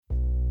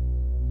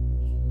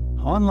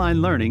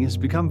Online learning has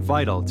become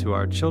vital to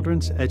our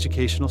children's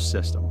educational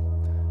system.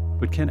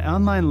 But can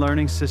online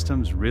learning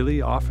systems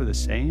really offer the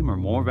same or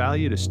more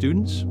value to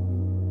students?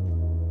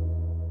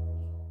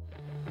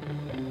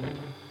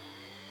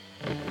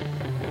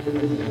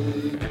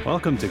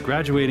 Welcome to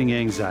Graduating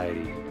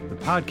Anxiety, the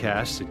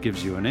podcast that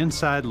gives you an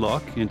inside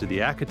look into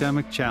the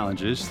academic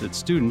challenges that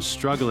students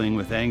struggling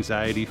with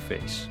anxiety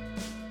face.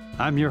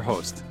 I'm your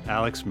host,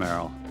 Alex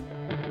Merrill.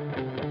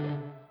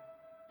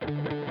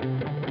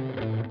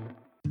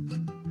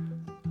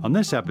 On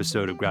this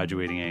episode of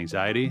Graduating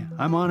Anxiety,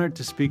 I'm honored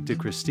to speak to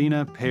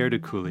Christina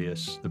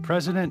Payer-DeCoulius, the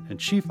President and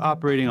Chief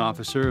Operating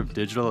Officer of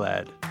Digital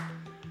Ed.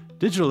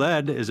 Digital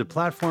Ed is a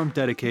platform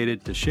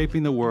dedicated to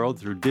shaping the world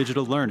through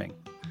digital learning.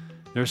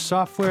 Their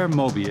software,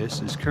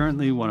 Mobius, is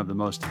currently one of the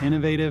most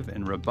innovative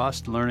and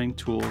robust learning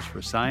tools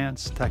for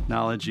science,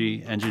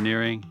 technology,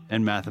 engineering,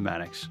 and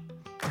mathematics.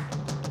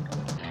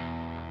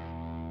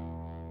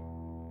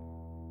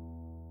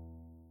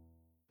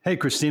 Hey,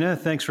 Christina,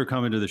 thanks for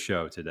coming to the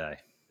show today.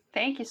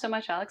 Thank you so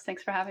much, Alex.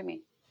 Thanks for having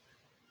me.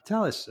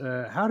 Tell us,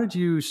 how did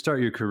you start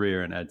your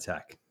career in ed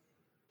tech?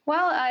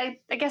 Well, I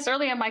guess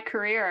early in my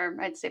career,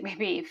 I'd say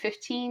maybe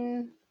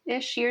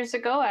 15-ish years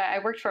ago, I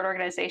worked for an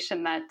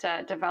organization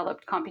that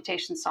developed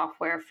computation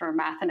software for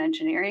math and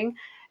engineering,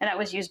 and that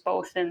was used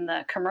both in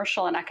the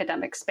commercial and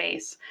academic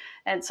space.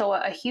 And so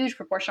a huge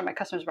proportion of my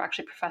customers were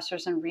actually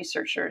professors and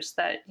researchers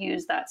that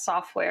used that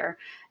software.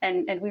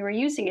 And we were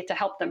using it to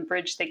help them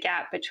bridge the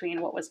gap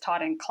between what was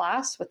taught in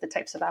class with the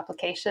types of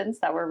applications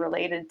that were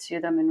related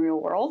to them in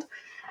real world.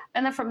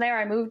 And then from there,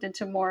 I moved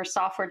into more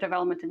software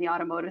development in the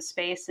automotive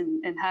space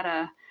and had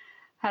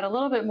a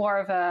little bit more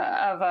of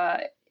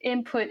a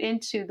input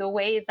into the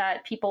way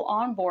that people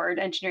onboard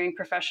engineering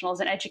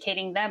professionals and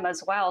educating them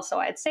as well. So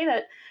I'd say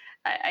that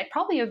I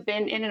probably have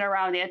been in and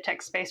around the ed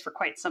tech space for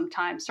quite some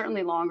time,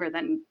 certainly longer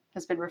than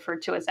has been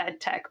referred to as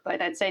ed tech.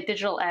 But I'd say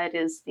digital ed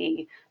is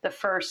the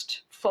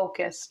first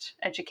focused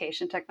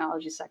education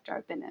technology sector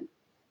I've been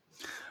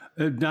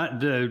in. Not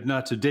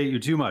to date you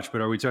too much, but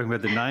are we talking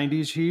about the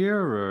 90s here,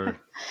 or?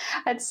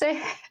 I'd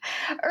say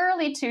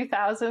early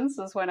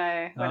 2000s is when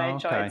I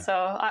joined. Okay. So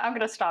I'm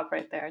going to stop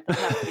right there. It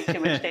doesn't have to be too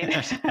much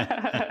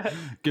dated.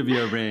 Give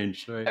you a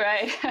range, right?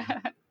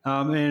 Right.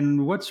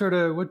 And what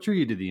drew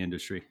you to the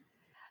industry?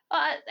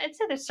 I'd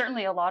say there's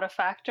certainly a lot of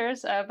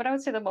factors, but I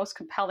would say the most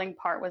compelling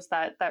part was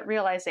that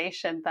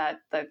realization that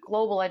the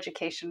global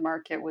education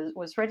market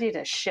was ready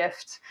to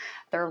shift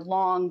their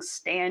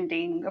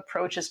long-standing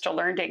approaches to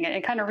learning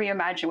and kind of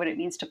reimagine what it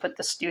means to put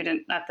the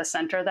student at the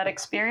center of that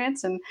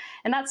experience. And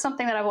that's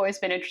something that I've always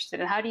been interested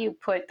in. How do you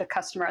put the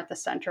customer at the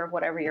center of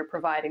whatever you're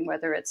providing,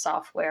 whether it's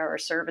software or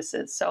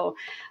services? So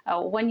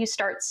when you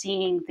start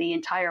seeing the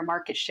entire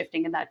market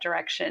shifting in that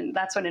direction,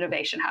 that's when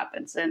innovation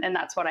happens. And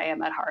that's what I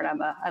am at heart.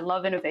 I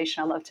love innovation.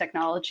 I love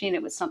technology, and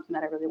it was something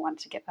that I really wanted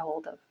to get a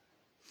hold of.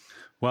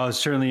 Well, it's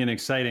certainly an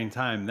exciting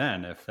time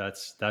then, if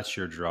that's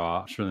your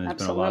draw. Certainly there's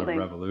Absolutely. been a lot of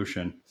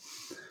revolution.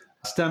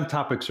 STEM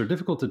topics are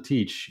difficult to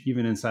teach,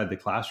 even inside the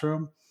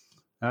classroom.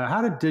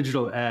 How did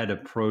Digital Ed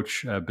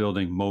approach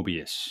building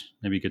Mobius?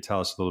 Maybe you could tell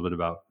us a little bit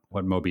about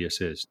what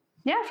Mobius is.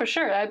 Yeah, for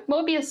sure.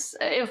 Mobius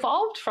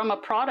evolved from a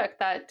product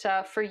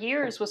that for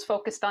years was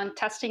focused on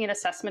testing and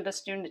assessment of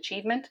student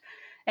achievement,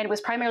 and it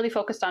was primarily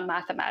focused on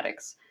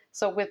mathematics.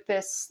 So with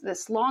this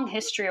long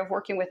history of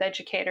working with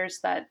educators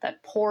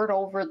that poured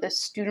over the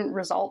student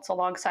results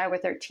alongside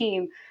with their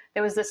team,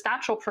 there was this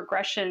natural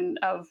progression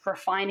of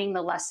refining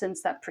the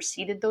lessons that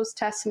preceded those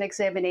tests and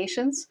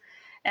examinations.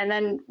 And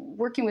then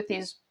working with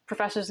these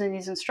professors and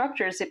these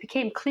instructors, it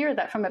became clear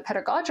that from a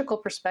pedagogical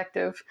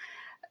perspective,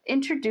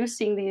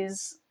 introducing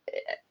these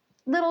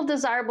little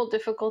desirable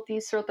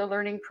difficulties throughout the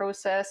learning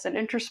process and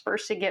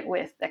interspersing it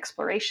with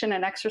exploration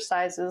and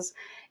exercises,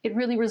 it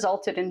really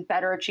resulted in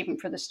better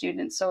achievement for the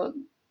students. So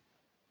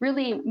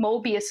really,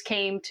 Mobius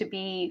came to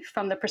be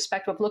from the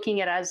perspective of looking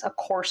at it as a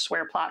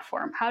courseware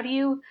platform. How do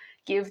you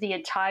give the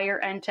entire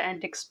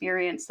end-to-end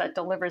experience that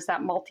delivers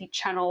that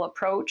multi-channel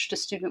approach to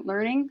student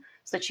learning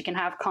so that you can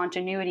have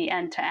continuity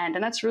end-to-end?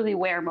 And that's really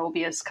where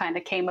Mobius kind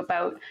of came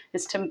about,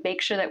 is to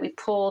make sure that we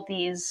pull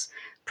these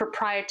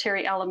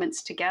proprietary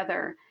elements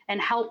together and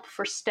help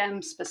for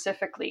STEM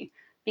specifically.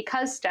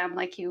 Because STEM,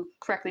 like you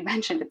correctly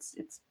mentioned,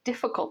 it's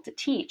difficult to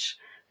teach.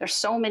 There's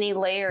so many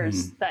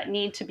layers that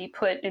need to be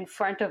put in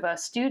front of a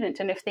student.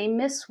 And if they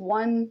miss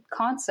one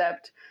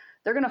concept,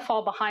 they're going to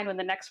fall behind when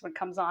the next one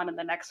comes on and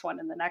the next one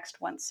and the next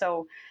one.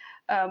 So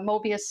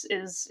Mobius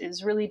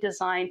is really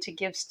designed to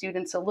give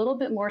students a little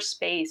bit more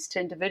space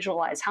to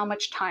individualize how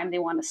much time they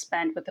want to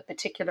spend with a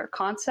particular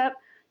concept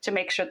to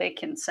make sure they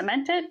can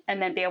cement it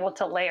and then be able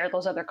to layer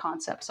those other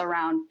concepts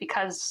around,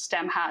 because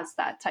STEM has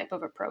that type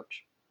of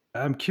approach.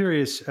 I'm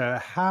curious,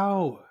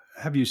 how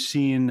have you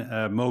seen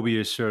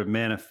Mobius sort of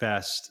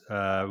manifest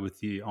with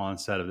the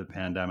onset of the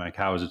pandemic?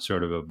 How has it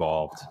sort of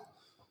evolved?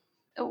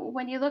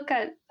 When you look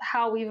at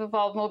how we've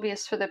evolved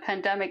Mobius for the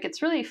pandemic,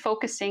 it's really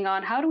focusing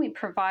on how do we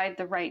provide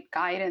the right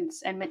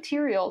guidance and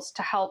materials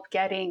to help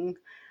getting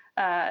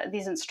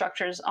these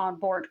instructors on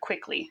board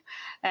quickly?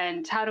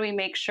 And how do we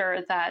make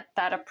sure that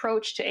that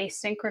approach to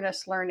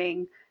asynchronous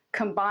learning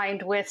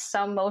combined with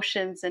some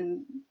motions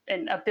and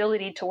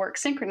ability to work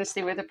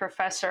synchronously with the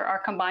professor are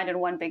combined in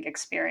one big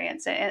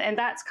experience? And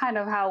that's kind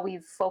of how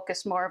we've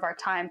focused more of our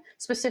time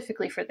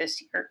specifically for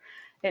this year.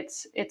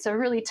 It's a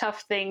really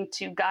tough thing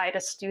to guide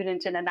a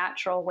student in a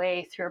natural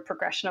way through a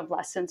progression of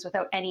lessons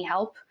without any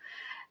help.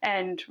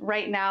 And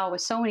right now,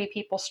 with so many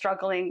people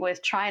struggling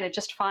with trying to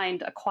just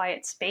find a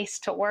quiet space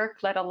to work,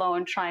 let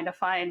alone trying to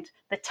find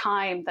the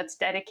time that's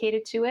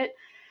dedicated to it,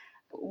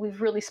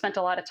 we've really spent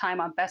a lot of time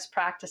on best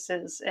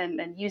practices and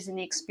using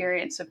the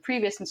experience of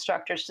previous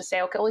instructors to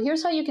say, okay, well,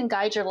 here's how you can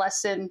guide your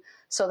lesson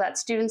so that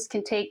students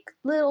can take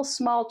little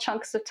small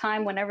chunks of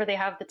time whenever they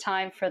have the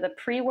time for the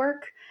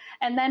pre-work,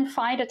 and then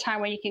find a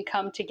time when you can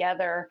come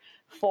together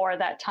for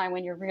that time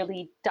when you're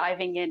really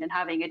diving in and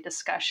having a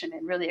discussion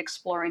and really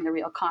exploring the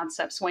real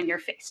concepts when you're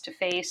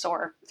face-to-face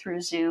or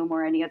through Zoom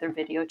or any other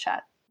video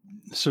chat.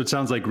 So it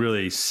sounds like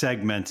really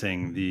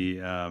segmenting the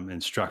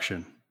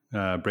instruction,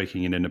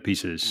 breaking it into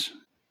pieces.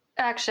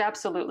 Actually,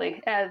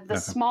 absolutely. The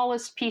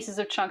smallest pieces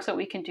of chunks that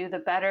we can do, the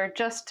better,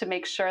 just to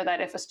make sure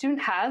that if a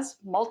student has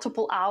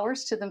multiple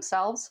hours to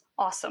themselves,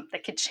 awesome. They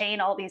could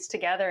chain all these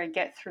together and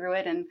get through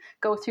it and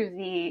go through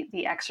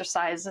the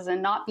exercises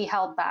and not be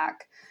held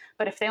back.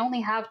 But if they only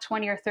have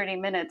 20 or 30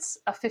 minutes,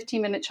 a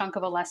 15-minute chunk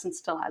of a lesson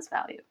still has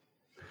value.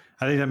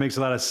 I think that makes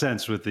a lot of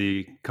sense with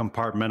the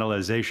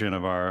compartmentalization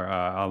of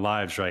our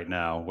lives right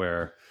now,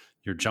 where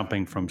you're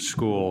jumping from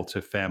school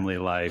to family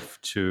life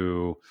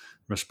to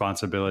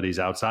responsibilities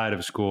outside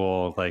of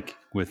school, like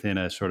within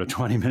a sort of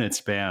 20-minute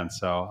span.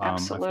 So I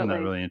find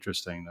that really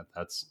interesting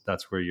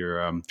that's where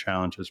your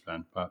challenge has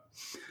been. But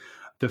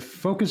the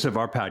focus of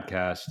our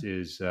podcast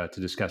is to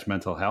discuss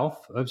mental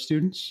health of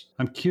students.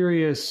 I'm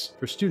curious,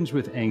 for students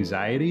with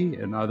anxiety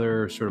and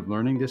other sort of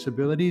learning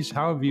disabilities,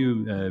 how have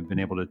you been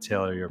able to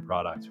tailor your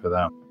product for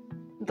them?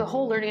 The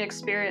whole learning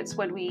experience,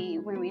 when we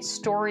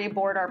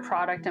storyboard our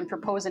product and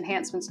propose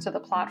enhancements to the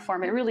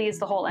platform, it really is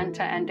the whole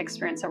end-to-end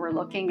experience that we're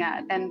looking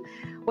at. And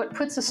what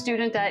puts a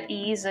student at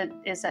ease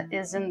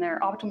is in their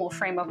optimal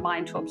frame of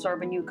mind to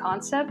absorb a new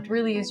concept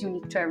really is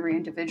unique to every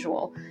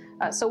individual.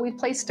 So we've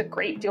placed a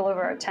great deal of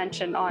our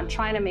attention on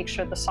trying to make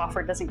sure the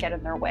software doesn't get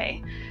in their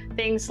way.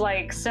 Things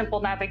like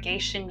simple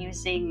navigation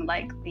using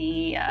like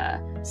the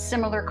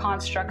similar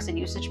constructs and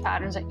usage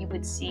patterns that you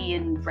would see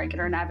in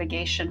regular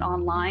navigation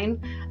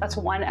online. That's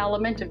one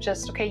element of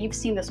just, okay, you've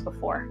seen this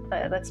before.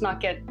 Let's not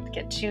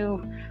get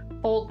too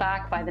pulled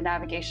back by the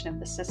navigation of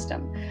the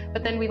system.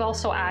 But then we've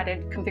also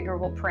added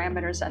configurable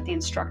parameters that the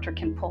instructor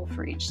can pull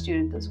for each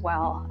student as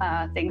well.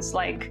 Things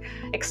like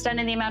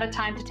extending the amount of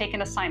time to take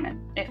an assignment.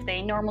 If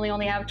they normally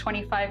only have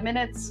 25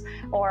 minutes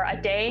or a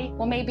day,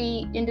 well,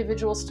 maybe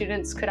individual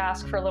students could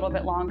ask for a little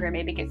bit longer,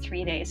 maybe get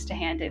 3 days to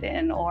hand it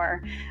in,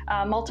 or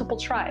multiple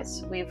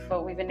tries. We've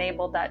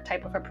enabled that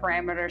type of a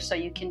parameter so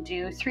you can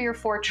do 3 or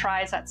 4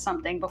 tries at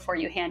something before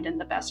you hand in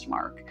the best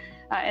mark.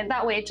 And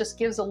that way it just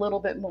gives a little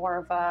bit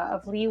more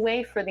of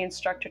leeway for the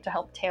instructor to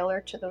help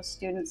tailor to those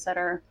students that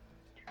they're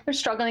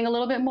struggling a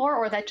little bit more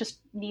or that just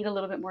need a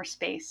little bit more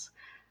space.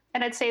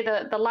 And I'd say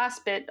the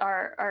last bit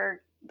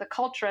are the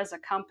culture as a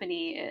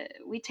company.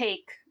 We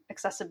take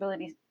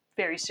accessibility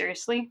very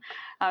seriously,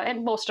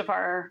 and most of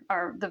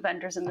the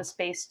vendors in the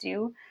space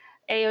do.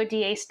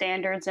 AODA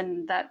standards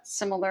and that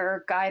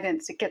similar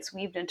guidance, it gets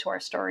weaved into our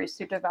stories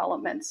through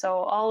development. So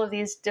all of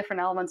these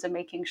different elements of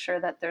making sure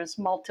that there's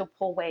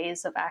multiple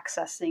ways of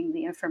accessing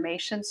the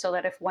information so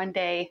that if one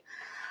day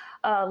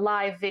a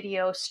live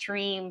video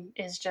stream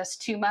is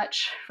just too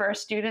much for a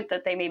student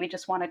that they maybe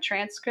just want a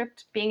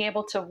transcript, being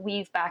able to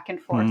weave back and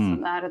forth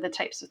from that are the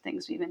types of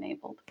things we've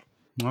enabled.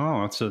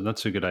 Oh,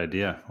 that's a good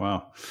idea.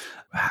 Wow.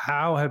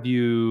 How have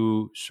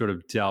you sort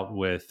of dealt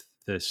with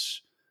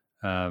this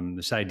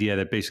idea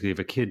that basically if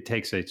a kid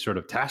takes a sort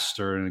of test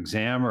or an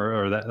exam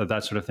or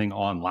that sort of thing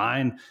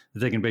online, that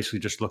they can basically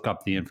just look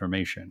up the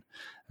information?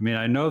 I mean,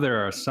 I know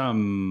there are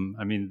some,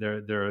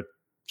 there are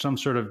some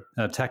sort of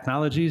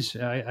technologies,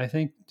 I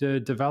think,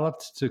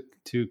 developed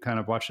to kind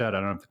of watch that. I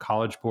don't know if the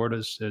College Board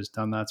has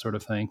done that sort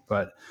of thing,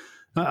 but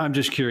I'm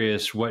just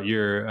curious what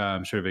your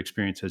sort of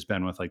experience has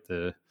been with like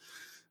the,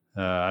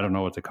 I don't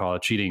know what to call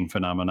it, cheating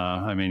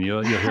phenomena. I mean,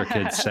 you'll hear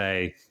kids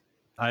say,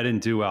 I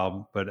didn't do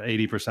well, but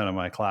 80% of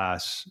my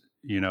class,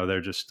 they're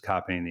just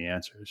copying the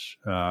answers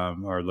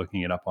or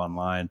looking it up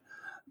online.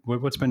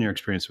 What's been your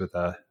experience with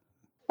that?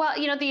 Well,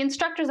 the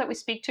instructors that we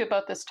speak to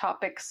about this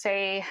topic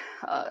say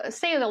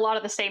a lot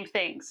of the same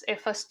things.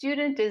 If a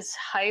student is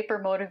hyper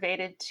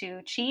motivated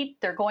to cheat,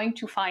 they're going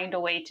to find a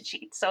way to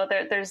cheat. So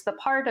there's the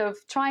part of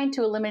trying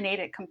to eliminate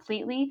it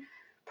completely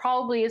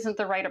probably isn't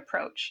the right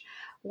approach.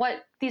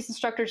 What these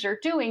instructors are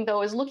doing,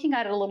 though, is looking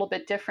at it a little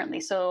bit differently.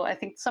 So I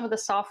think some of the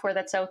software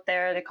that's out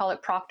there, they call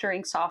it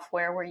proctoring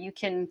software, where you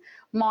can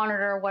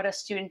monitor what a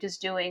student is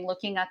doing,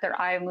 looking at their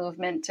eye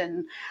movement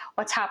and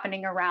what's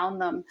happening around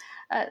them.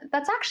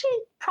 That's actually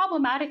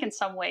problematic in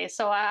some ways.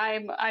 So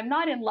I'm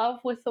not in love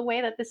with the way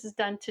that this is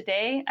done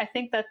today. I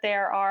think that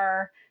there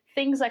are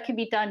things that can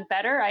be done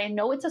better. I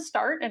know it's a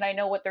start and I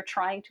know what they're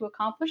trying to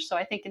accomplish. So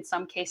I think in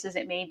some cases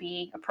it may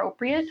be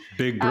appropriate.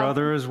 Big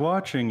brother is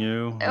watching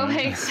you. Oh,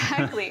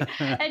 exactly.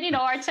 And,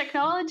 our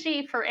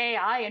technology for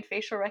AI and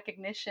facial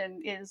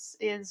recognition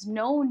is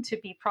known to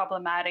be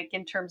problematic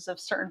in terms of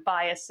certain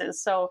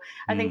biases. So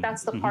I think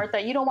that's the part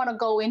that you don't want to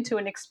go into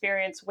an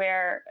experience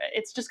where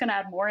it's just going to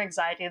add more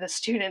anxiety to the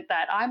student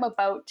that I'm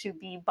about to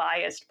be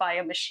biased by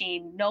a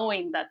machine,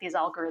 knowing that these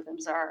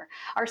algorithms are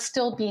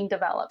still being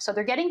developed. So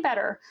they're getting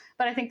better,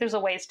 but I think there's a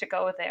ways to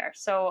go there.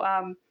 So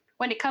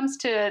when it comes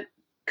to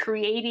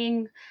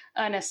creating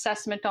an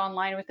assessment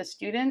online with a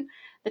student,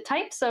 the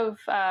types of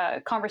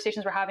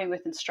conversations we're having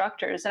with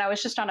instructors, and I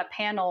was just on a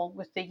panel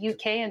with the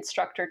UK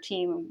instructor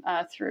team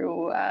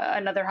through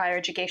another higher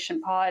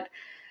education pod,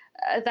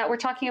 that we're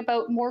talking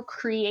about more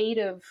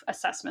creative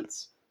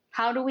assessments.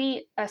 How do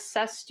we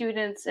assess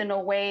students in a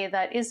way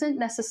that isn't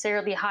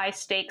necessarily high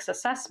stakes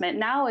assessment?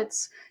 Now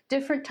it's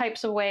different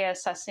types of way of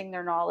assessing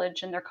their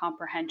knowledge and their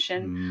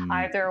comprehension,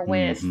 either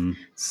with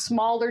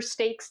smaller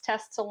stakes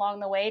tests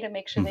along the way to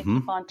make sure they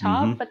keep on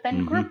top, but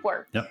then group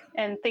work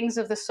and things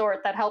of the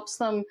sort that helps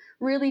them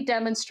really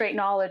demonstrate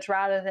knowledge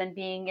rather than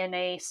being in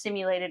a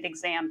simulated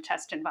exam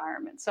test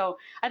environment. So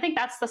I think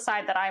that's the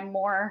side that I'm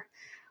more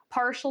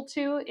partial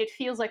to. It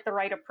feels like the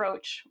right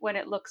approach when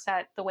it looks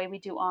at the way we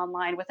do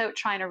online without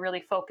trying to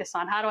really focus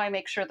on how do I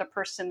make sure the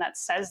person that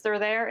says they're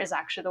there is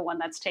actually the one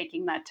that's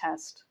taking that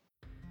test.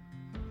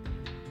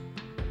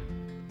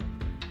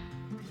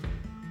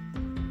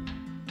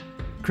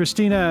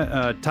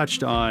 Christina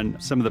touched on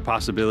some of the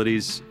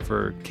possibilities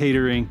for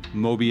catering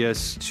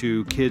Mobius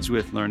to kids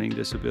with learning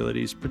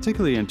disabilities,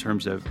 particularly in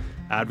terms of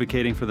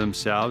advocating for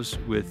themselves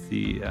with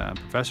the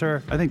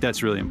professor. I think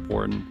that's really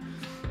important.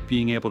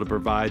 Being able to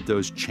provide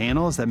those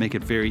channels that make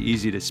it very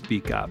easy to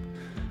speak up.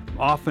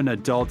 Often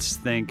adults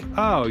think,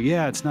 oh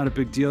yeah, it's not a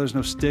big deal. There's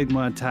no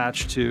stigma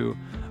attached to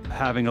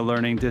having a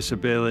learning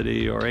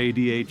disability or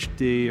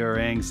ADHD or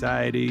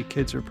anxiety.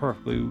 Kids are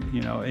perfectly,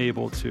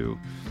 able to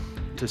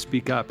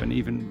speak up, and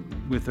even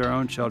with their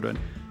own children,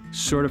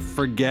 sort of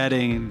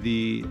forgetting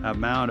the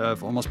amount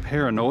of almost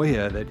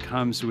paranoia that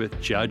comes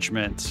with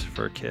judgment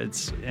for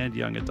kids and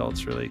young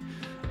adults, really.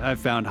 I've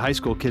found high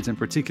school kids in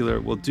particular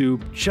will do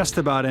just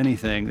about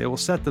anything. They will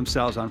set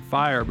themselves on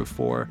fire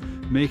before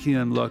making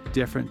them look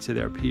different to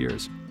their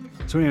peers.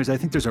 So anyways, I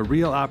think there's a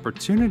real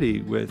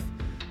opportunity with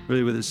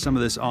some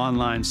of this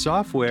online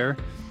software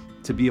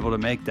to be able to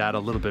make that a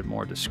little bit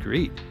more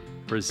discreet,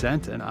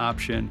 present an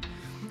option,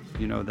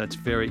 that's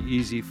very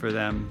easy for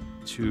them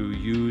to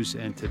use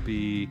and to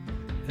be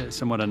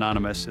somewhat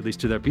anonymous, at least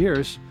to their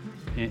peers,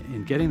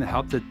 in getting the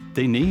help that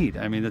they need.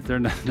 I mean, that they're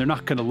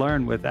not going to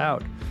learn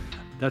without.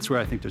 That's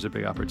where I think there's a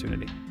big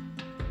opportunity.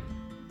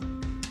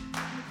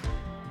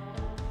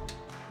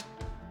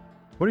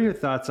 What are your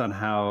thoughts on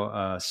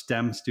how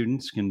STEM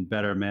students can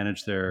better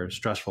manage their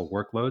stressful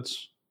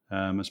workloads,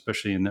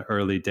 especially in the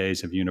early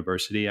days of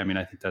university? I mean,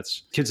 I think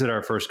that's kids that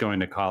are first going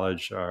to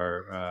college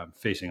are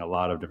facing a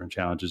lot of different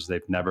challenges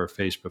they've never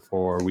faced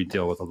before. We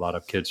deal with a lot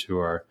of kids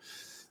who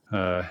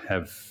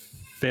have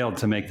failed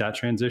to make that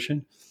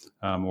transition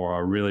or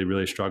are really,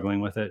 really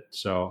struggling with it.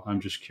 So I'm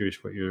just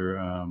curious what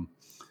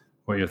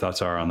your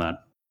thoughts are on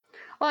that.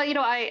 Well,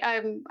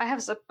 I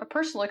have a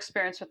personal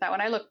experience with that.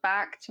 When I look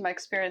back to my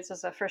experience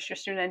as a first-year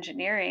student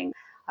engineering,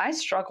 I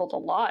struggled a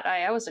lot.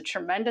 I was a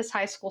tremendous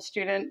high school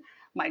student.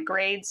 My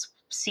grades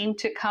seemed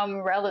to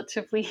come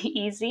relatively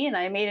easy, and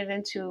I made it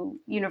into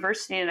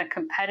university in a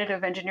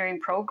competitive engineering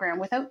program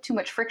without too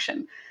much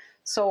friction.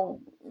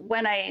 So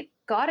when I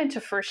got into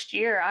first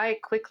year, I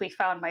quickly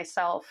found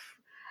myself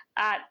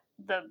at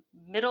the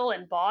middle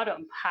and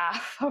bottom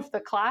half of the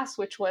class,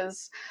 which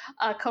was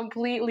a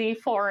completely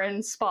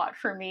foreign spot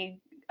for me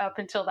up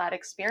until that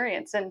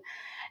experience. And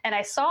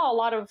I saw a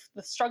lot of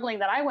the struggling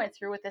that I went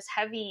through with this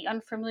heavy,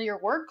 unfamiliar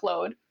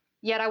workload.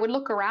 Yet I would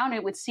look around,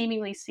 it would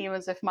seemingly seem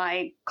as if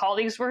my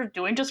colleagues were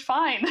doing just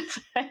fine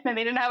and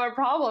they didn't have a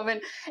problem.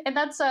 And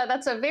that's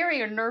a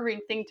very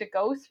unnerving thing to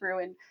go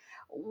through. And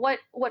what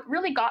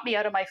really got me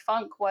out of my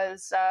funk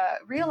was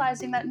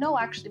realizing that no,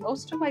 actually,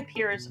 most of my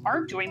peers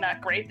aren't doing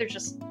that great. They're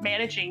just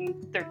managing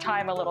their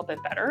time a little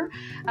bit better.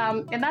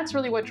 And that's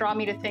really what drew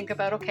me to think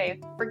about, okay,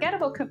 forget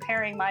about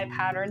comparing my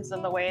patterns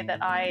and the way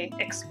that I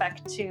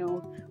expect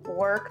to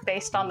work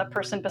based on the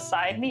person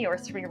beside me or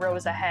 3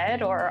 rows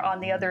ahead or on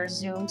the other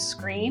Zoom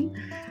screen.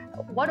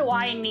 What do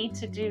I need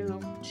to do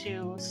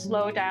to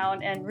slow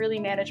down and really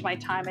manage my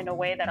time in a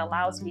way that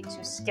allows me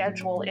to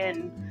schedule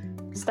in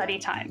study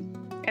time?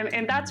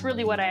 And that's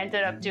really what I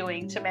ended up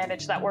doing to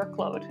manage that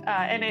workload.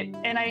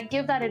 And I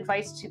give that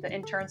advice to the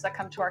interns that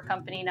come to our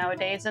company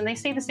nowadays. And they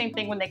say the same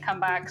thing when they come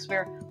back, because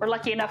we're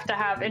lucky enough to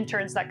have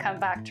interns that come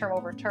back term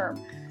over term.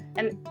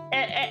 And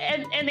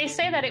they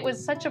say that it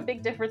was such a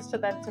big difference to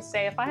them to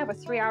say, if I have a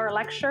 3-hour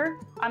lecture,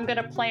 I'm going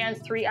to plan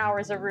 3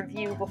 hours of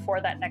review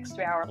before that next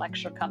 3-hour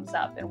lecture comes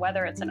up. And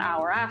whether it's an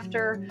hour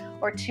after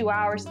or 2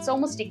 hours, it's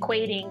almost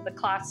equating the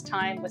class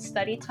time with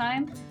study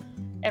time.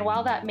 And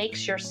while that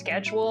makes your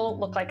schedule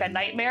look like a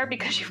nightmare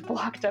because you've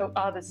blocked out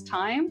all this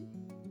time,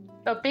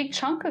 a big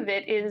chunk of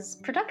it is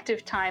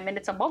productive time, and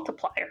it's a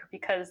multiplier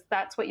because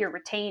that's what you're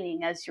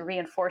retaining as you're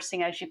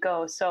reinforcing as you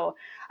go. So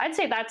I'd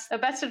say that's the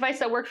best advice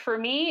that worked for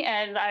me,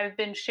 and I've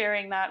been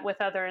sharing that with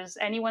others,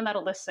 anyone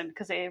that'll listen,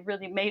 because it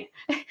really made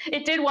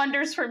it did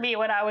wonders for me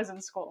when I was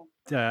in school.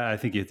 I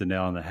think you hit the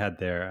nail on the head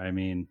there. I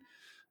mean,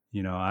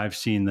 I've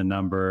seen the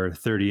number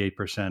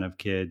 38% of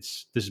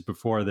kids, this is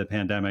before the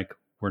pandemic,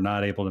 were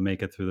not able to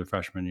make it through the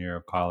freshman year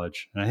of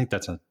college. And I think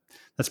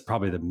that's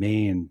probably the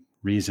main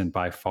reason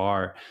by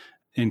far.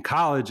 In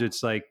college,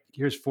 it's like,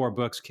 here's 4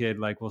 books, kid,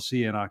 like we'll see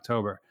you in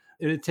October.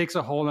 It takes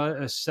a whole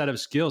a set of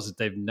skills that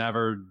they've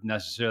never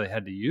necessarily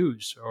had to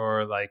use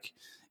or like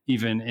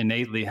even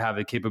innately have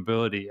the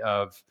capability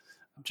of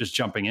just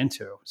jumping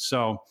into.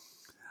 So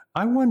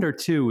I wonder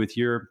too, with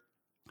your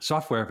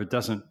software, if it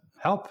doesn't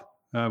help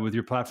with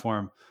your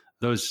platform,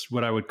 those,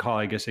 what I would call,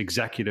 I guess,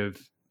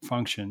 executive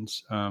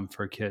functions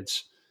for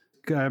kids.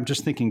 I'm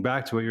just thinking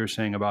back to what you were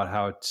saying about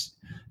how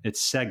it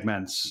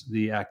segments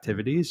the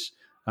activities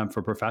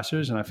for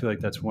professors. And I feel like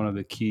that's one of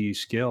the key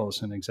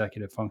skills in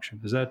executive function.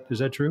 Is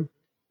that true?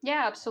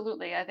 Yeah,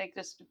 absolutely. I think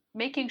just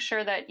making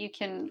sure that you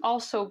can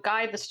also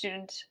guide the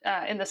student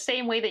in the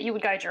same way that you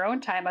would guide your own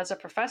time as a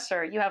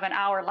professor. You have an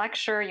hour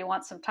lecture, you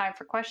want some time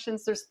for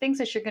questions. There's things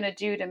that you're going to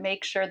do to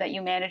make sure that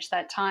you manage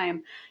that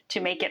time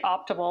to make it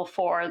optimal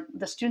for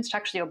the students to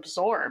actually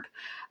absorb.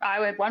 I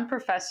had one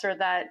professor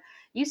that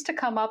used to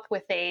come up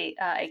with a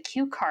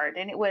cue card,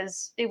 and it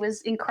was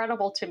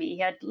incredible to me. He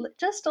had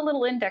just a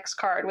little index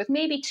card with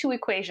maybe 2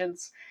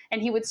 equations,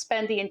 and he would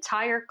spend the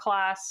entire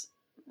class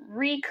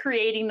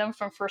recreating them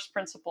from first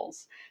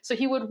principles. So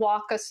he would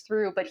walk us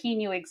through, but he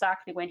knew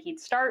exactly when he'd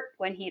start,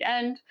 when he'd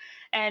end.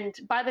 And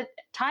by the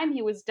time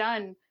he was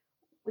done,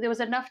 there was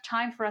enough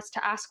time for us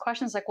to ask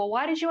questions like, well,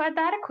 why did you add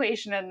that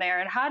equation in there?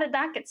 And how did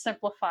that get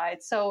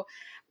simplified? So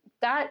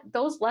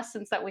those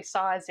lessons that we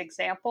saw as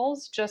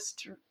examples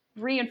just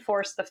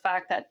reinforce the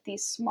fact that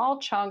these small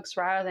chunks,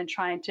 rather than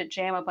trying to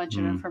jam a bunch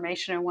of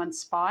information in one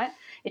spot,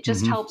 it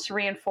just helps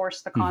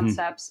reinforce the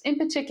concepts, in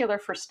particular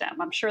for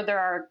STEM. I'm sure there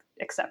are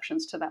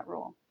exceptions to that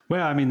rule.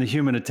 Well, I mean, the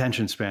human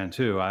attention span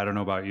too. I don't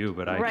know about you,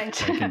 but I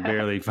can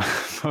barely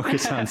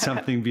focus on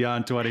something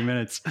beyond 20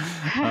 minutes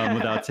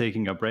without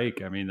taking a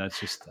break. I mean,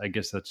 I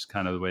guess that's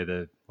kind of the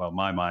way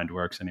my mind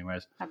works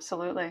anyways.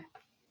 Absolutely.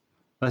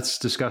 Let's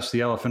discuss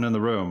the elephant in the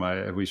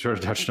room. We sort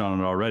of touched on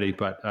it already,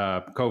 but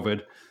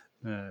COVID.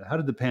 How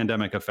did the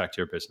pandemic affect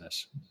your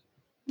business?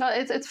 Well,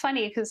 it's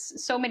funny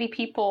because so many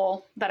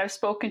people that I've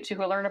spoken to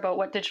who learn about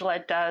what digital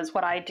ed does,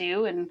 what I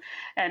do, and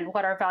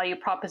what our value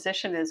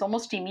proposition is,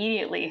 almost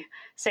immediately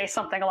say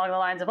something along the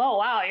lines of, "Oh,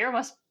 wow, your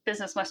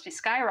business must be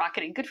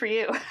skyrocketing. Good for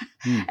you."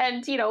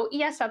 And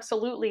yes,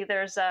 absolutely.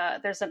 There's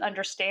an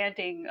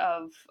understanding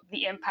of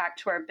the impact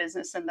to our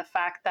business and the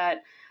fact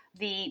that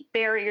the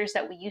barriers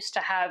that we used to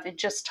have in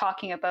just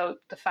talking about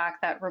the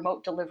fact that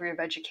remote delivery of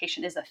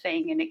education is a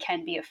thing and it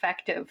can be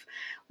effective.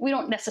 We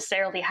don't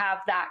necessarily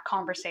have that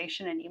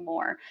conversation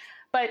anymore.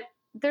 But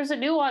there's a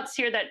nuance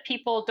here that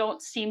people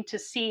don't seem to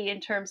see in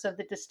terms of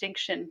the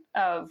distinction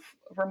of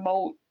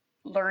remote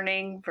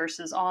learning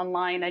versus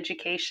online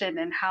education,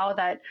 and how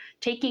that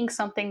taking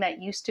something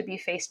that used to be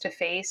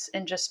face-to-face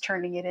and just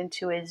turning it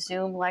into a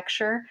Zoom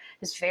lecture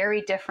is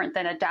very different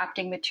than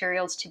adapting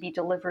materials to be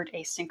delivered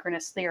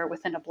asynchronously or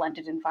within a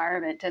blended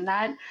environment. And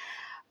that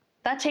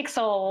takes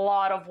a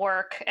lot of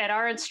work, and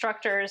our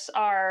instructors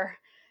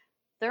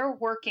they're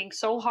working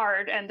so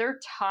hard and they're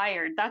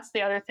tired. That's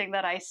the other thing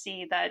that I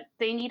see, that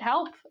they need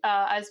help,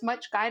 as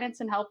much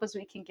guidance and help as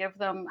we can give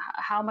them,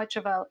 how much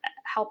of a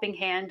helping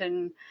hand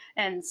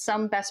and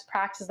some best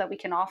practice that we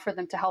can offer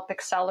them to help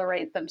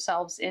accelerate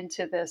themselves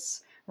into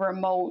this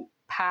remote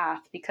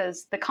path,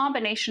 because the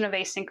combination of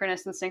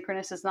asynchronous and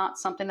synchronous is not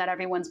something that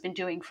everyone's been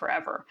doing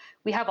forever.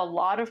 We have a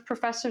lot of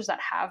professors that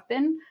have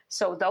been.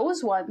 So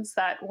those ones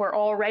that were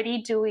already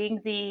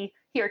doing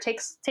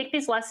take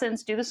these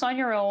lessons, do this on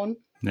your own.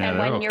 Yeah, and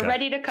when you're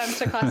ready to come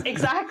to class,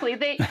 exactly.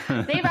 They've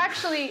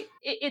actually,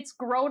 it's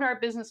grown our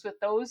business with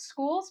those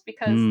schools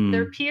because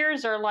their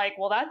peers are like,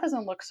 well, that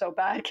doesn't look so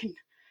bad.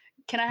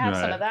 Can I have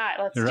some of that?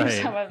 Let's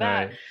do some of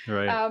that.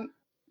 Right.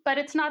 But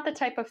it's not the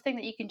type of thing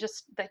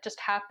that just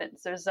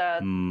happens. There's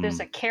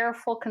a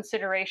careful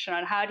consideration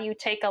on how do you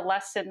take a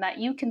lesson that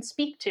you can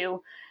speak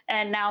to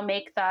and now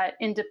make that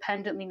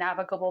independently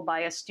navigable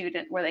by a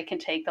student where they can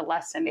take the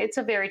lesson. It's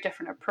a very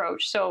different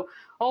approach. So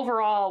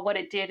overall, what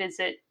it did is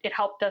it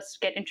helped us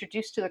get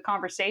introduced to the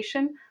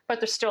conversation,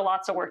 but there's still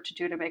lots of work to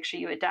do to make sure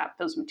you adapt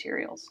those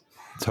materials.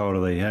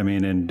 Totally. I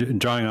mean, and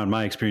drawing on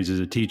my experience as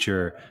a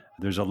teacher,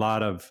 there's a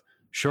lot of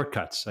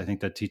shortcuts I think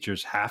that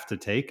teachers have to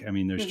take. I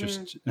mean,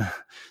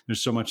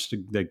 there's so much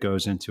that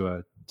goes into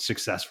a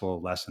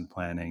successful lesson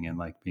planning and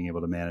like being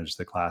able to manage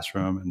the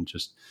classroom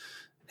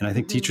and I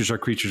think teachers are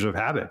creatures of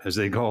habit as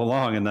they go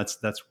along. And that's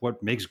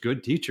what makes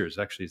good teachers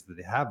actually, is that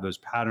they have those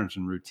patterns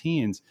and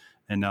routines.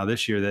 And now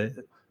this year,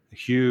 the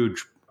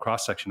huge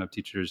cross-section of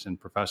teachers and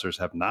professors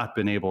have not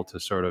been able to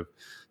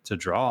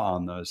draw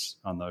on those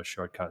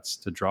shortcuts,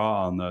 to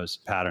draw on those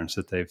patterns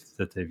that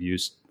they've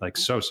used like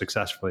so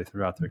successfully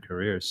throughout their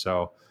careers.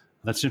 So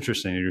That's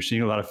interesting. You're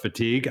seeing a lot of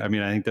fatigue. I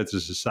mean, I think that's a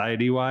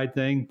society-wide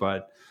thing,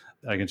 but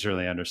I can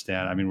certainly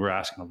understand. I mean, we're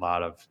asking a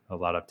lot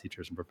of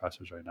teachers and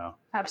professors right now.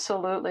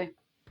 Absolutely.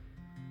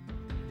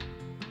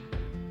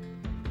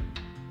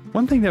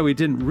 One thing that we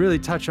didn't really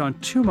touch on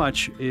too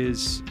much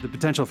is the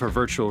potential for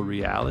virtual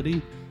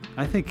reality.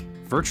 I think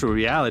virtual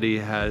reality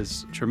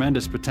has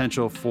tremendous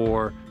potential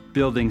for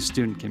building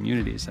student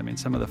communities. I mean,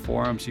 some of the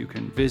forums you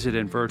can visit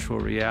in virtual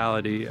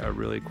reality are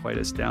really quite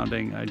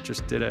astounding. I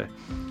just did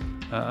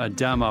a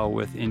demo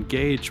with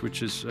Engage,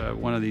 which is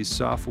one of these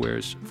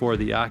softwares for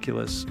the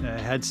Oculus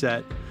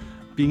headset.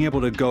 Being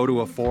able to go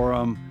to a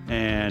forum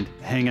and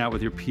hang out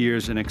with your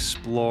peers and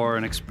explore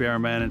and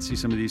experiment and see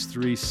some of these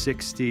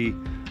 360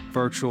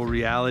 virtual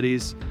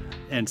realities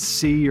and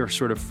see your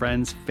sort of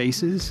friends'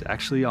 faces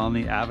actually on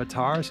the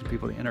avatars and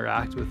people to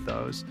interact with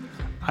those.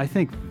 I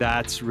think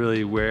that's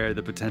really where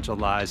the potential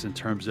lies in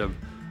terms of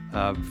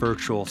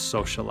virtual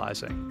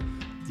socializing.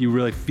 You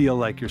really feel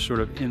like you're sort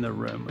of in the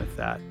room with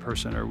that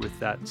person or with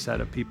that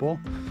set of people.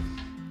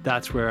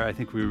 That's where I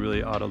think we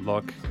really ought to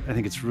look. I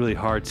think it's really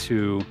hard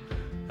to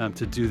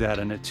do that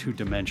in a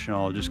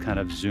two-dimensional, just kind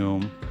of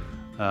Zoom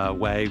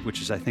way,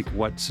 which is, I think,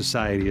 what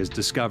society is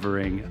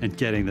discovering and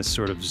getting this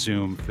sort of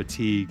Zoom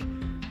fatigue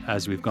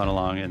as we've gone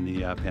along in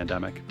the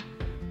pandemic.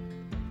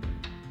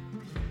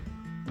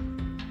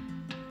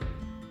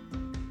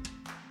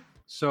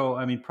 So,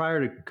 I mean,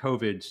 prior to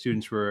COVID,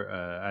 students were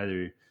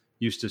either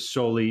used to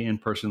solely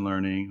in-person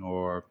learning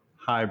or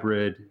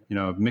hybrid,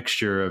 a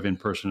mixture of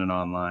in-person and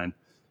online.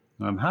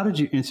 How did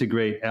you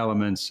integrate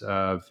elements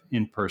of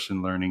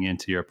in-person learning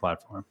into your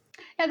platform?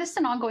 Yeah, this is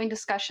an ongoing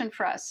discussion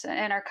for us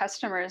and our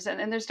customers.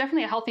 And there's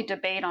definitely a healthy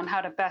debate on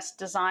how to best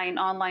design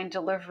online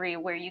delivery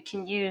where you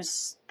can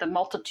use the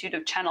multitude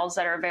of channels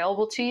that are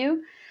available to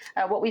you.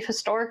 What we've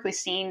historically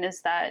seen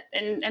is that,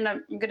 and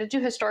I'm going to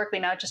do historically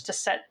now just to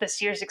set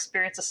this year's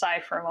experience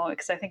aside for a moment,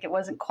 because I think it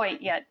wasn't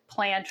quite yet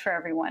planned for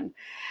everyone.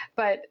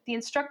 But the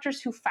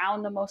instructors who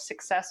found the most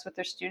success with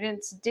their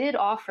students did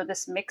offer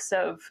this mix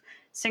of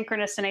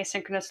synchronous and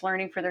asynchronous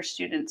learning for their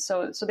students.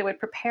 So they would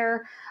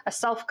prepare a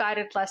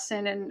self-guided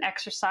lesson and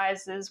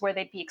exercises where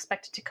they'd be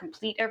expected to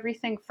complete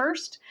everything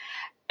first.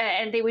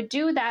 And they would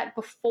do that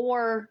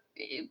before,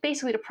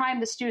 basically to prime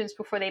the students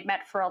before they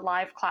met for a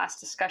live class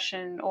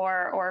discussion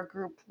or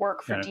group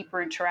work for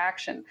deeper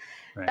interaction.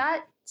 Right.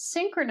 That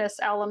synchronous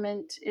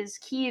element is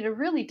key to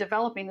really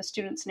developing the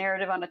student's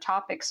narrative on a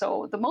topic.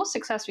 So the most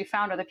success we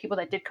found are the people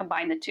that did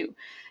combine the two.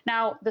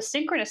 Now, the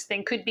synchronous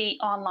thing could be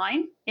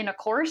online in a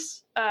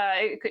course,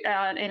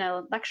 in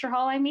a lecture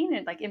hall,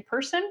 like in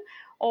person,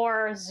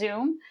 or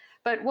Zoom.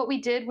 But what we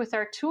did with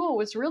our tool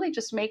was really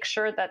just make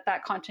sure that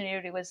that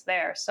continuity was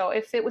there. So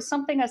if it was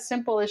something as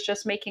simple as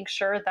just making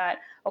sure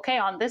that, okay,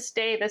 on this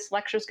day, this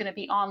lecture is going to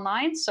be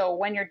online. So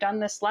when you're done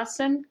this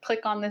lesson,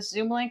 click on this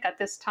Zoom link at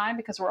this time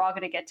because we're all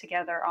going to get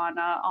together on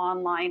an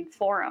online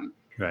forum.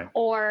 Right.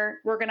 Or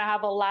we're going to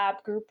have a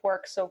lab group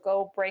work. So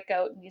go break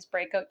out in these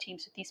breakout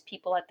teams with these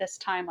people at this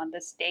time on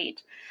this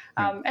date.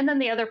 Right. And then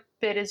the other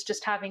bit is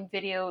just having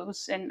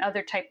videos and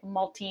other type of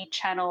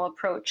multi-channel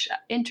approach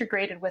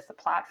integrated with the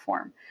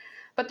platform.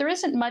 But there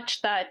isn't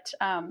much that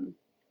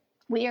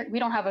we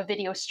don't have a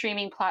video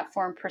streaming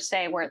platform per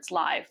se where it's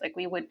live. Like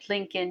we would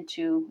link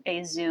into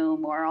a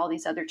Zoom or all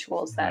these other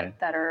tools that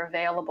are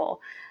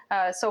available.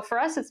 So for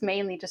us, it's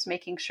mainly just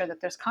making sure that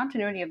there's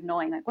continuity of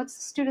knowing like what's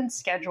the student's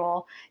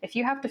schedule. If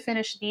you have to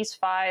finish these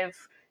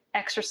 5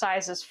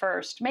 exercises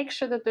first, make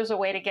sure that there's a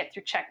way to get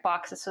through check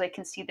boxes so they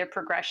can see their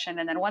progression.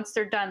 And then once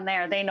they're done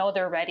there, they know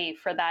they're ready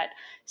for that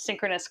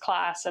synchronous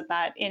class and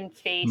that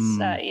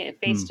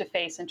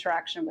face-to-face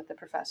interaction with the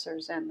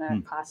professors and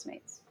the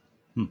classmates.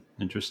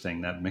 Interesting,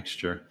 that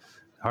mixture.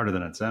 Harder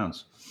than it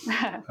sounds.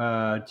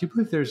 Do you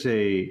believe there's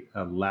a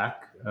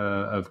lack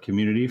of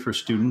community for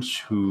students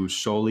who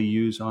solely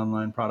use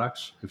online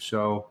products? If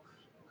so,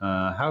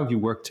 how have you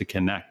worked to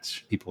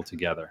connect people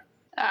together?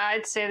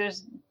 I'd say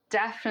there's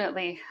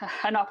definitely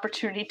an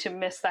opportunity to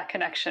miss that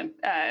connection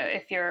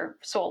if you're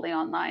solely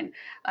online.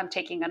 I'm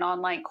taking an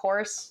online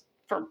course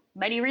for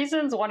many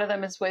reasons. One of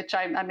them is which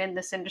I'm in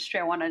this industry.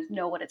 I want to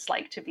know what it's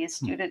like to be a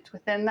student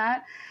within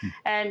that.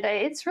 And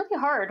it's really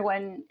hard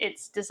when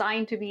it's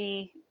designed to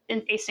be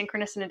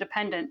asynchronous and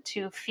independent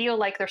to feel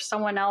like there's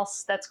someone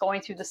else that's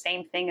going through the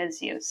same thing as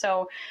you.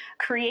 So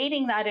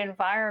creating that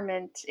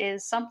environment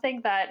is something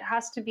that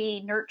has to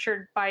be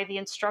nurtured by the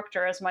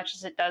instructor as much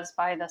as it does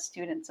by the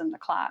students in the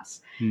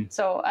class.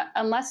 So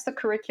unless the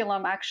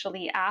curriculum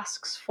actually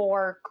asks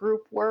for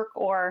group work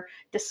or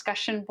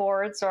discussion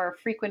boards or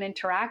frequent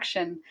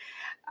interaction,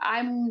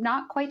 I'm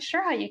not quite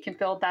sure how you can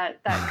build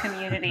that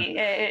community.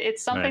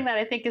 It's something that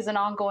I think is an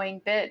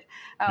ongoing bit.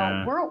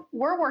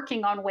 We're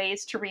working on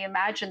ways to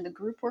reimagine the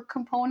group work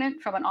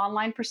component from an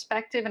online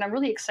perspective, and I'm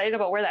really excited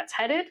about where that's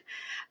headed.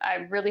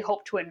 I really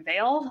hope to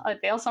unveil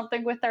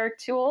something with our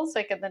tools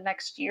like in the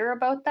next year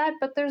about that,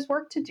 but there's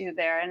work to do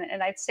there.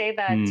 And I'd say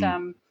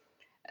that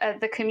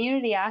the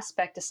community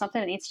aspect is something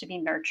that needs to be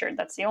nurtured.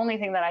 That's the only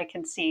thing that I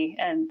can see.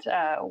 And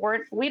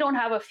we don't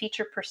have a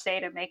feature per se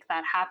to make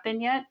that happen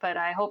yet, but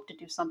I hope to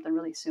do something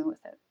really soon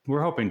with it.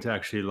 We're hoping to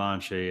actually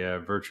launch a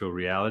virtual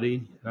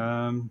reality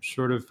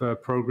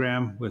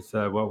program with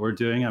what we're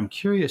doing. I'm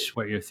curious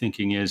what your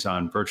thinking is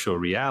on virtual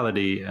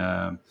reality,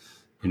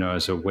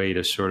 as a way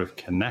to sort of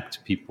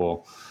connect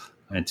people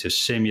and to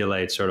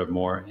simulate sort of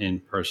more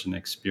in-person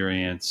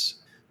experience.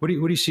 What do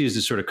you see as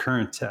the sort of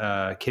current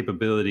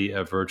capability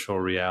of virtual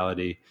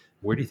reality?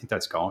 Where do you think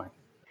that's going?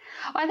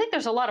 I think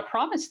there's a lot of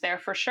promise there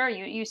for sure.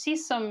 You see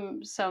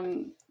some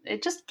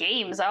just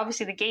games.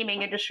 Obviously, the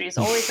gaming industry is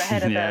always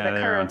ahead of the curve.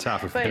 They're on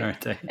top of it,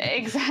 aren't they?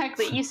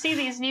 Exactly. You see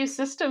these new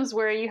systems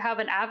where you have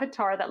an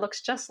avatar that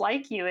looks just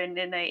like you in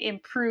an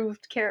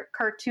improved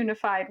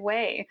cartoonified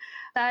way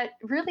that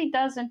really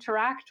does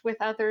interact with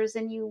others,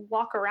 and you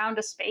walk around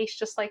a space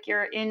just like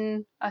you're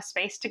in a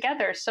space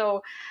together.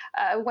 So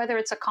whether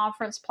it's a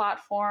conference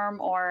platform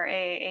or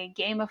a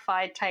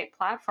gamified type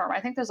platform, I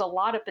think there's a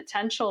lot of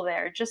potential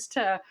there just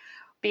to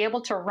be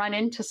able to run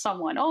into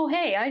someone. Oh,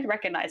 hey, I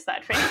recognize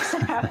that face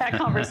and have that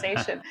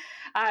conversation.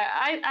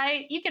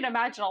 You can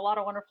imagine a lot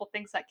of wonderful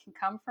things that can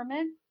come from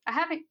it. I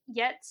haven't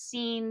yet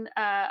seen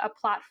a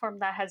platform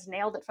that has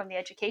nailed it from the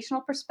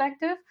educational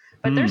perspective,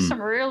 but there's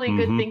some really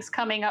good things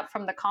coming up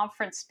from the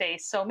conference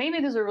space. So maybe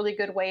there's a really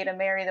good way to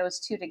marry those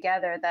two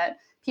together, that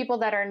people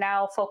that are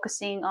now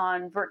focusing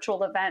on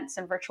virtual events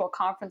and virtual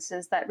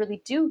conferences that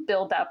really do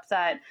build up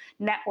that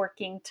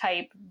networking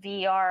type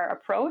VR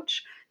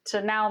approach to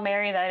now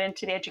marry that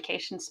into the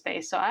education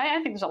space. So I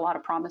think there's a lot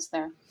of promise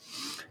there.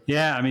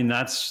 Yeah, I mean,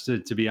 that's,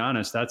 to be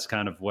honest, that's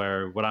kind of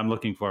what I'm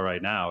looking for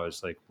right now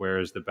is like, where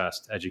is the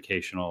best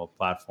educational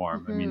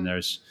platform? I mean, there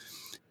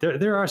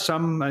are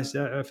some, I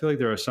feel like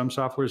there are some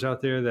softwares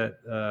out there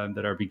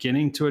that are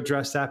beginning to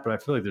address that, but I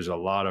feel like there's a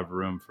lot of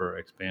room for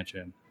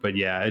expansion. But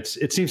yeah,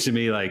 it seems to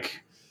me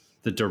like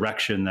the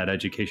direction that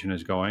education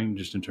is going,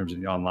 just in terms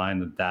of the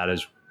online, that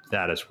is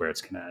where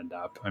it's going to end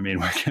up. I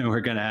mean, we're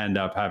going to end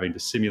up having to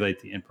simulate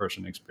the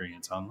in-person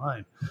experience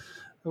online.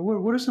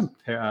 What are some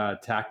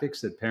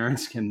tactics that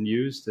parents can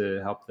use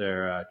to help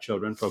their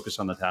children focus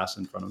on the tasks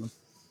in front of them?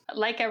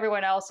 Like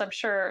everyone else, I'm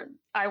sure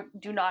I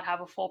do not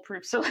have a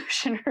foolproof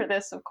solution for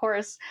this, of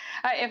course.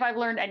 If I've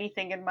learned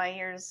anything in my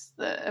years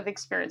of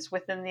experience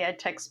within the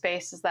edtech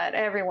space, is that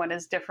everyone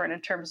is different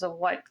in terms of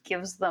what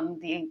gives them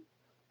the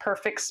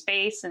perfect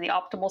space and the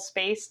optimal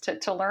space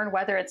to learn,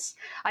 whether it's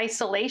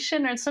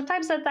isolation, and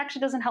sometimes that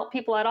actually doesn't help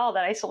people at all.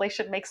 That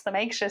isolation makes them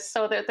anxious.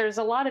 So there's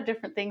a lot of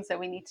different things that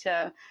we need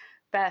to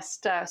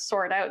best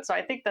sort out. So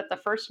I think that the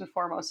first and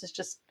foremost is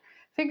just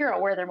figure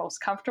out where they're most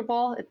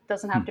comfortable. It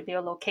doesn't have to be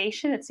a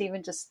location. It's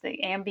even just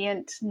the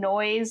ambient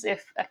noise.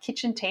 If a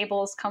kitchen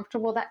table is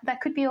comfortable,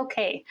 that could be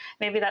okay.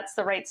 Maybe that's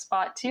the right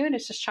spot too. And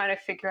it's just trying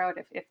to figure out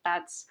if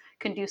that's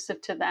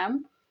conducive to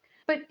them.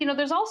 But,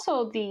 there's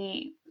also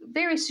the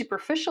very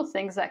superficial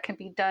things that can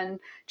be done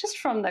just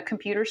from the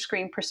computer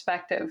screen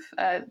perspective.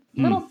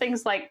 Little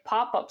things like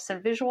pop-ups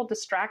and visual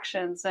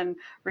distractions, and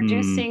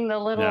reducing the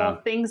little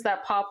things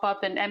that pop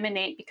up and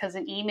emanate because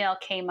an email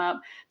came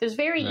up. There's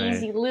very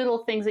easy little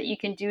things that you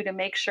can do to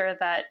make sure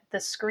that the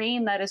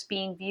screen that is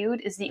being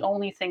viewed is the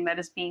only thing that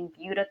is being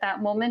viewed at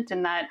that moment,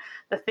 and that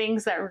the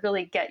things that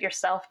really get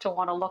yourself to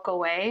want to look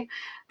away,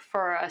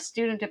 for a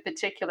student in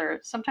particular,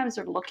 sometimes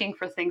they're looking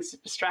for things to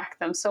distract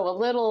them. So a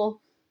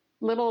little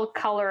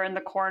color in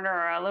the corner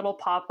or a little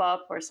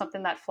pop-up or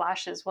something that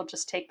flashes will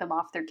just take them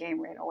off their game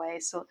right away.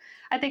 So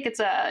I think it's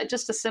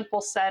just a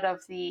simple set of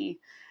the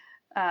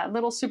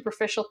little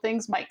superficial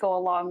things might go a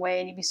long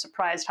way, and you'd be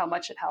surprised how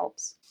much it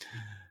helps.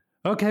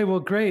 Okay, well,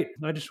 great.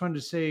 I just wanted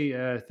to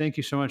say thank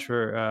you so much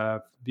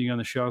for being on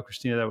the show,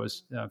 Christina. That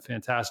was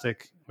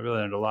fantastic. I really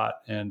learned a lot,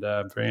 and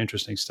very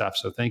interesting stuff.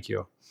 So thank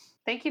you.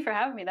 Thank you for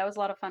having me. That was a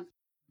lot of fun.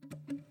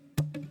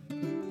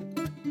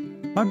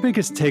 My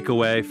biggest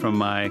takeaway from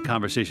my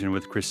conversation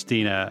with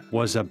Christina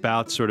was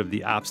about sort of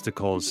the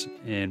obstacles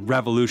in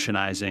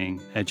revolutionizing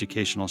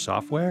educational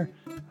software.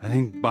 I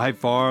think by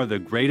far the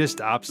greatest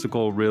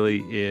obstacle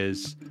really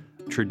is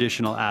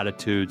traditional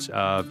attitudes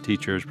of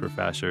teachers,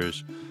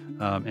 professors,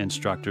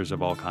 instructors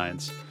of all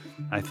kinds.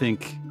 I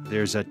think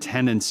there's a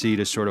tendency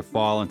to sort of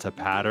fall into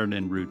pattern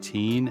and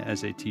routine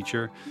as a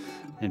teacher.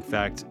 In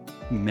fact,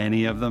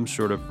 many of them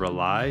sort of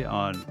rely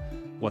on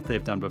what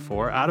they've done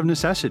before out of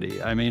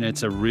necessity. I mean,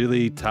 it's a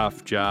really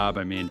tough job.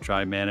 I mean,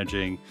 try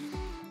managing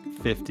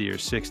 50 or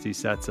 60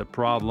 sets of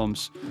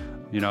problems.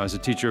 As a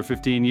teacher of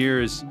 15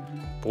 years,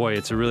 boy,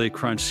 it's a really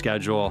crunch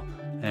schedule.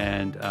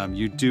 And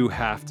you do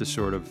have to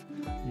sort of,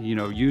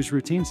 use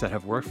routines that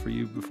have worked for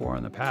you before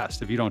in the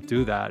past. If you don't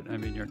do that, I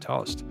mean, you're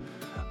toast.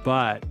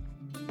 But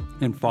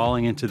in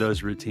falling into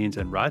those routines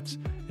and ruts,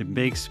 it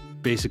makes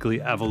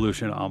basically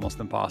evolution almost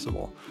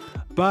impossible.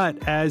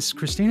 But as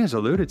Christina's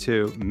alluded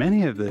to,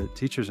 many of the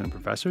teachers and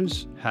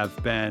professors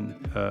have been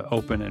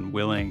open and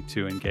willing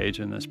to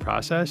engage in this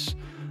process,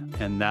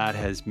 and that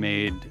has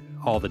made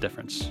all the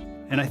difference.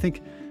 And I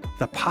think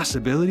the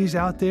possibilities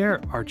out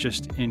there are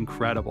just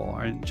incredible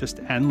and just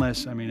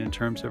endless. I mean, in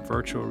terms of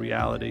virtual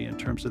reality, in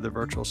terms of the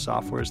virtual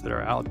softwares that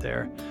are out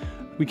there,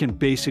 we can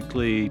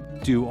basically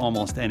do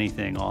almost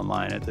anything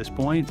online at this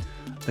point.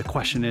 The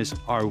question is,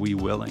 are we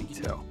willing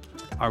to?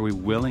 Are we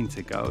willing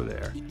to go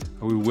there?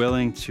 Are we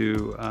willing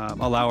to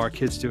allow our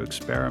kids to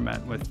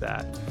experiment with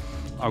that?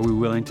 Are we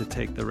willing to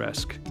take the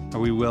risk? Are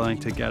we willing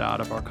to get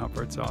out of our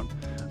comfort zone?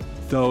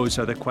 Those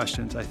are the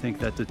questions, I think,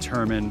 that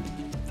determine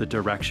the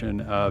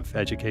direction of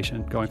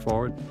education going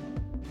forward.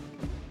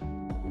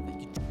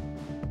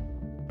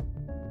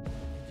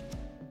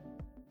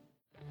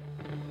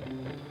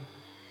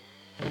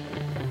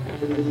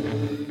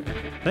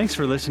 Thanks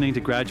for listening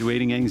to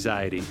Graduating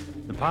Anxiety,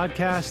 the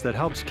podcast that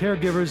helps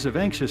caregivers of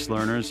anxious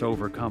learners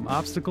overcome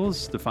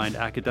obstacles to find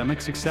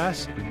academic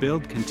success and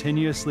build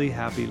continuously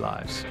happy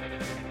lives.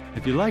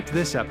 If you liked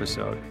this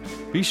episode,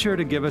 be sure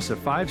to give us a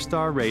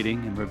 5-star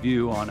rating and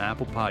review on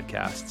Apple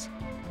Podcasts.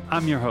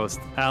 I'm your host,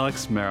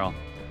 Alex Merrill.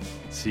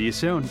 See you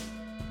soon.